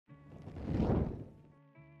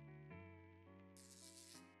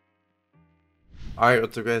Alright,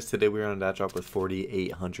 what's up guys? Today we're on a drop with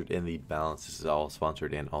 4,800 in the balance. This is all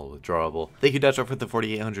sponsored and all withdrawable. Thank you drop for the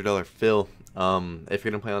 $4,800 fill. If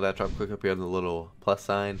you're gonna play on that drop, click up here on the little plus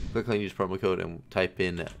sign, click on use promo code and type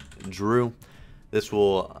in Drew. This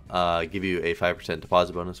will give you a 5%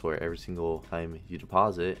 deposit bonus where every single time you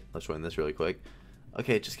deposit, let's join this really quick.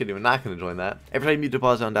 Okay, just kidding, we're not going to join that. Every time you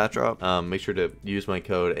deposit on that drop, make sure to use my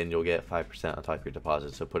code and you'll get 5% on top of your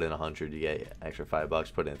deposit. So put in 100, you get extra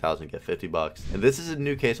 $5. Put in 1,000, you get $50. And this is a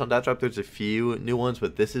new case on that drop. There's a few new ones,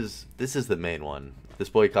 but this is the main one. This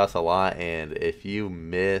boy costs a lot, and if you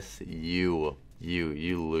miss, you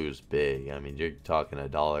lose big. I mean, you're talking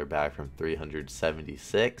 $1 back from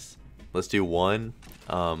 376. Let's do one.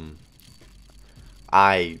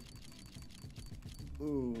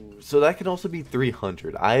 So that can also be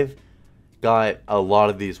 300. I've got a lot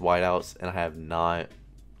of these whiteouts and I have not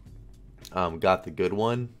got the good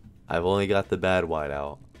one. I've only got the bad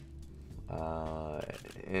whiteout.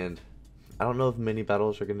 And I don't know if mini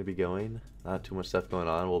battles are going to be going. Not too much stuff going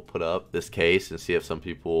on. We'll put up this case and see if some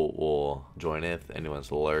people will join it, if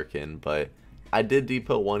anyone's lurking. But I did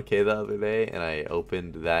depot 1K the other day and I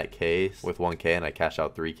opened that case with 1K and I cashed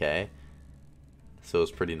out 3K. So it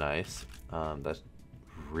was pretty nice. That's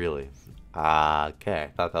really okay.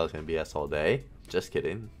 Thought that was gonna be us all day. Just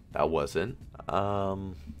kidding. That wasn't.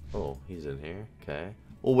 Oh, he's in here. Okay.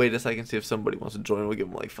 We'll wait a second, see if somebody wants to join. We'll give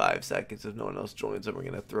him like 5 seconds. If no one else joins, then we're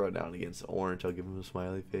gonna throw it down against Orange. I'll give him a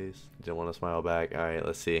smiley face. Didn't want to smile back. All right,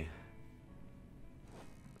 let's see.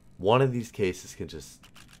 One of these cases can just.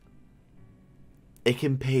 It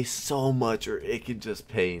can pay so much, or it can just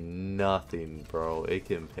pay nothing, bro. It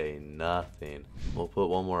can pay nothing. We'll put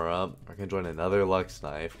one more up. We're going to join another Lux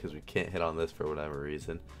Knife because we can't hit on this for whatever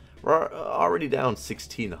reason. We're already down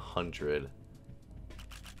 1,600.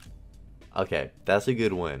 Okay, that's a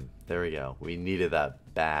good win. There we go. We needed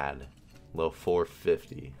that bad. Low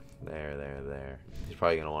 450. There. He's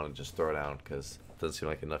probably going to want to just throw down because it doesn't seem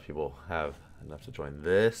like enough people have enough to join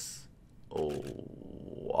this.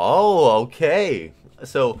 Oh, okay.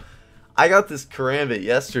 So I got this Karambit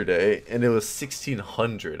yesterday and it was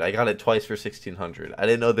 1,600. I got it twice for 1,600. I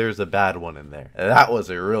didn't know there was a bad one in there. And that was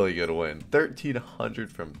a really good win. 1,300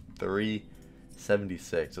 from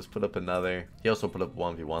 376. Let's put up another. He also put up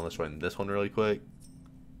 1v1. Let's run this one really quick.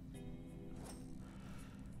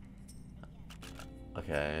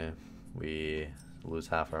 Okay. We lose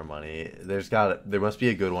half our money. There must be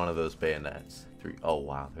a good one of those bayonets. Oh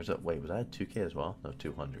wow, wait, was that a 2K as well? No,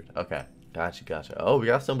 200. Okay, gotcha. Oh, we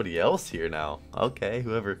got somebody else here now. Okay,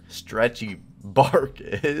 whoever Stretchy Bark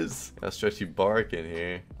is. Got Stretchy Bark in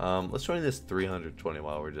here. Let's join this 320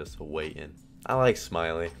 while we're just waiting. I like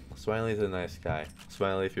Smiley. Smiley's a nice guy.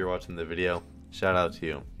 Smiley, if you're watching the video, shout out to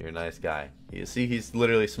you. You're a nice guy. You see, he's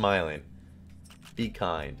literally smiling. Be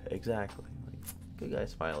kind. Exactly. Good guy,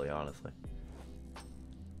 Smiley, honestly.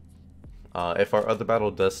 If our other battle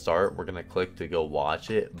does start, we're gonna click to go watch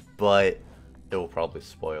it, but it will probably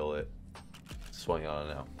spoil it. Swing on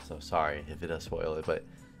it now, so sorry if it does spoil it, but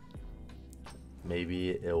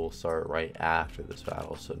maybe it will start right after this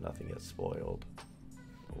battle, so nothing gets spoiled.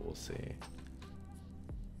 We'll see.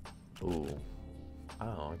 Ooh.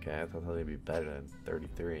 Oh, okay. I thought that would be better than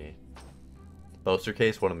 33. Boaster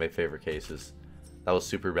case, one of my favorite cases. That was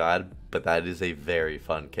super bad, but that is a very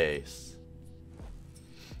fun case.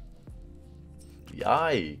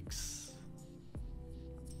 Yikes.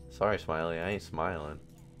 Sorry, Smiley. I ain't smiling.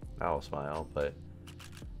 I'll smile, but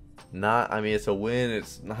not. I mean, it's a win.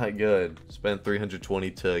 It's not good. Spend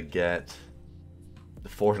 320 to get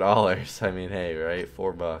 $4. I mean, hey, right?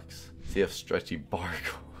 $4. See if Stretchy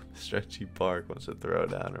Bark wants to throw it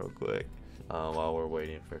down real quick. While we're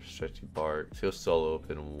waiting for Stretchy Bark. Let's go solo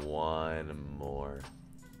open one more.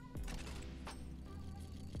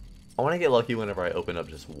 I want to get lucky whenever I open up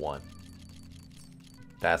just one.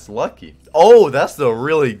 That's lucky. Oh, that's the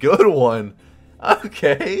really good one.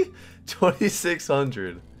 Okay.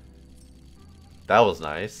 2,600. That was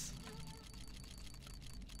nice.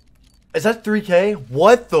 Is that 3K?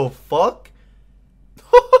 What the fuck?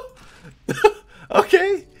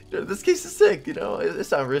 Okay. This case is sick, you know.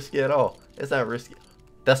 It's not risky at all. It's not risky.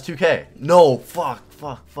 That's 2K. No, fuck.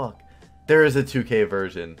 There is a 2K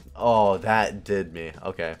version. Oh, that did me.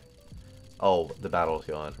 Okay. Oh, the battle's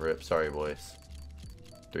going. Rip. Sorry, boys.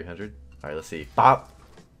 300. All right, let's see. Bop.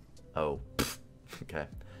 Oh. Okay.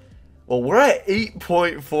 Well, we're at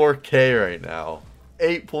 8.4K right now.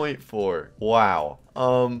 8.4. Wow.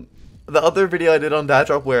 The other video I did on that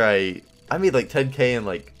drop where I made like 10K in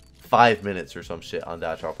like 5 minutes or some shit on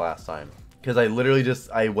that drop last time. Because I literally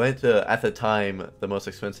I went to, at the time, the most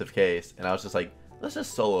expensive case, and I was just like, let's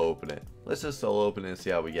just solo open it. Let's just solo open it and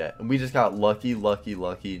see how we get. And we just got lucky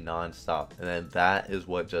nonstop. And then that is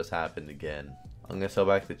what just happened again. I'm gonna sell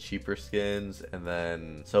back the cheaper skins, and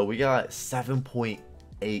then so we got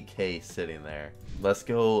 7.8k sitting there. Let's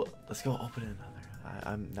go open another.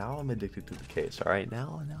 I'm addicted to the case. All right,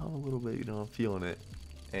 now I'm a little bit, I'm feeling it,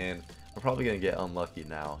 and we're probably gonna get unlucky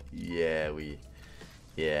now. Yeah.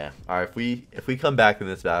 All right, if we come back in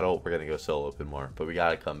this battle, we're gonna go solo open more, but we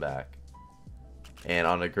gotta come back. And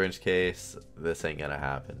on a Grinch case, this ain't gonna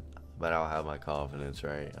happen. But I'll have my confidence,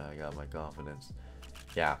 right? I got my confidence.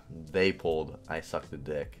 Yeah, they pulled. I sucked a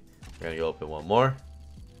dick. We're gonna go open one more.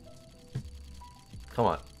 Come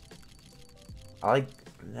on. I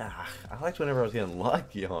liked whenever I was getting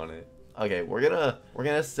lucky on it. Okay, we're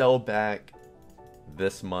gonna sell back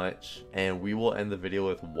this much, and we will end the video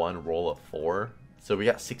with one roll of 4. So we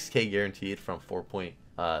got 6k guaranteed from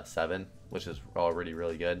 4.7, which is already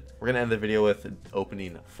really good. We're gonna end the video with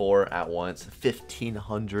opening 4 at once,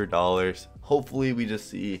 $1,500. Hopefully we just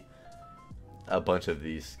see a bunch of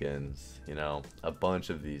these skins, a bunch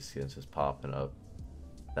of these skins just popping up.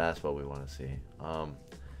 That's what we want to see.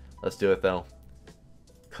 Let's do it though.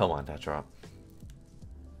 Come on, that drop.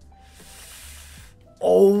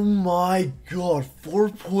 Oh my god,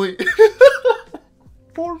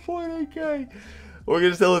 4.8k. We're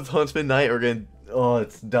gonna sell it Huntsman Knight. We're gonna, oh,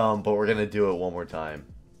 it's dumb, but we're gonna do it one more time.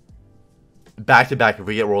 Back to back. If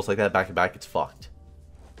we get rolls like that back to back, it's fucked.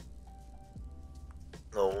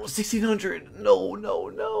 No, 1,600. No.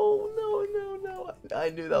 I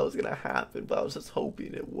knew that was gonna happen, but I was just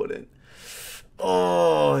hoping it wouldn't.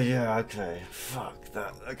 Oh yeah, okay. Fuck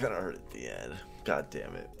that. That kind of hurt at the end. God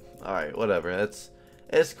damn it. All right, whatever. It's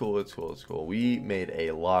cool. It's cool. We made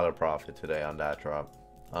a lot of profit today on that drop.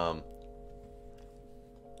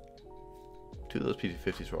 2 of those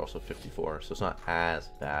PT50s were also 54, so it's not as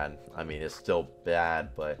bad. I mean, it's still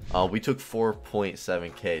bad, but we took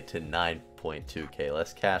 4.7k to 9.2k.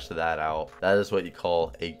 Let's cash that out. That is what you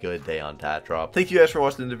call a good day on that drop. Thank you guys for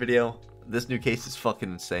watching the video. This new case is fucking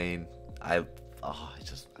insane. I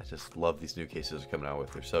just love these new cases coming out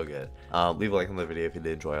with. They're so good. Leave a like on the video if you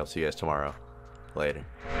did enjoy. I'll see you guys tomorrow. Later.